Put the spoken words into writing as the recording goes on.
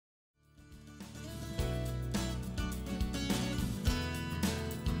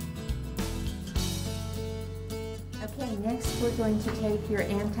Okay, next we're going to take your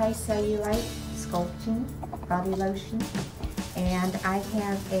Anti-Cellulite Sculpting Body Lotion, and I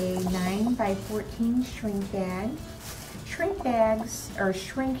have a 9x14 shrink bag. Shrink bags, or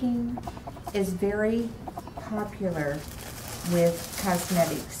shrinking, is very popular with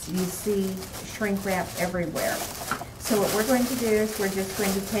cosmetics. You see shrink wrap everywhere. So what we're going to do is we're just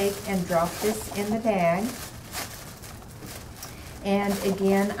going to take and drop this in the bag. And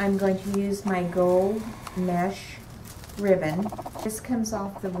again, I'm going to use my gold mesh ribbon. This comes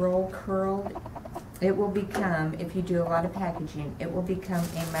off the roll curled. It will become, if you do a lot of packaging, it will become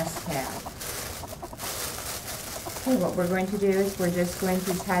a must-have. Okay, what we're going to do is we're just going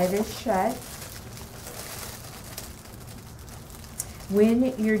to tie this shut.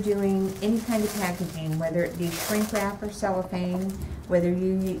 When you're doing any kind of packaging, whether it be shrink wrap or cellophane, whether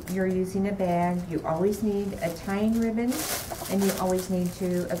you're using a bag, you always need a tying ribbon, and you always need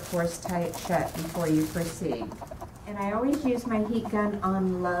to, of course, tie it shut before you proceed. And I always use my heat gun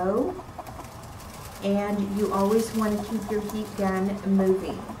on low, and you always want to keep your heat gun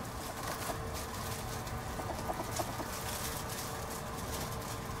moving.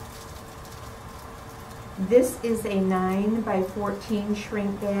 This is a 9x14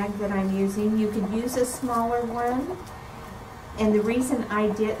 shrink bag that I'm using. You could use a smaller one, and the reason I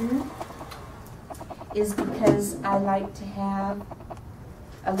didn't is because I like to have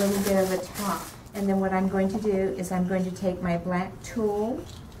a little bit of a top. And then what I'm going to do is I'm going to take my black tool,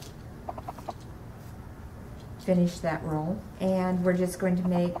 finish that roll, and we're just going to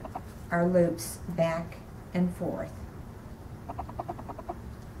make our loops back and forth.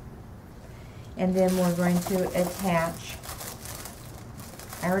 And then we're going to attach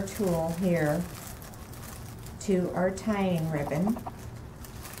our tool here to our tying ribbon.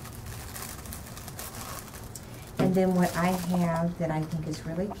 And then what I have that I think is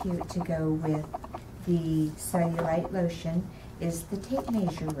really cute to go with the cellulite lotion is the tape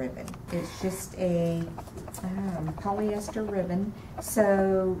measure ribbon. It's just a polyester ribbon,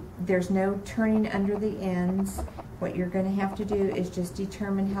 so there's no turning under the ends. What you're going to have to do is just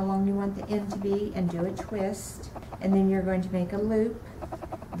determine how long you want the end to be and do a twist. And then you're going to make a loop.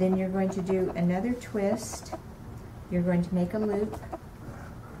 Then you're going to do another twist. You're going to make a loop,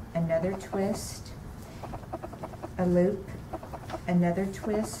 another twist, a loop, another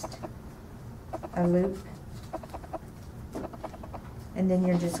twist, a loop, and then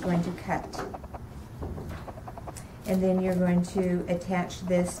you're just going to cut. And then you're going to attach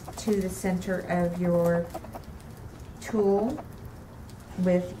this to the center of your tool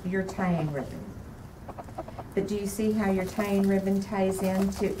with your tying ribbon. But do you see how your tying ribbon ties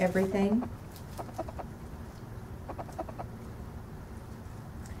into everything?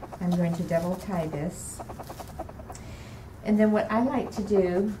 I'm going to double tie this. And then what I like to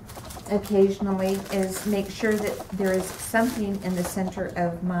do occasionally is make sure that there is something in the center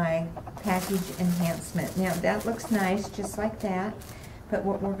of my package enhancement. Now that looks nice just like that, but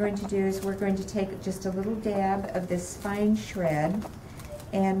what we're going to do is we're going to take just a little dab of this fine shred,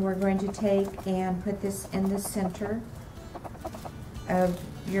 and we're going to take and put this in the center of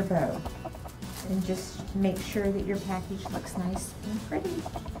your bow. And just make sure that your package looks nice and pretty.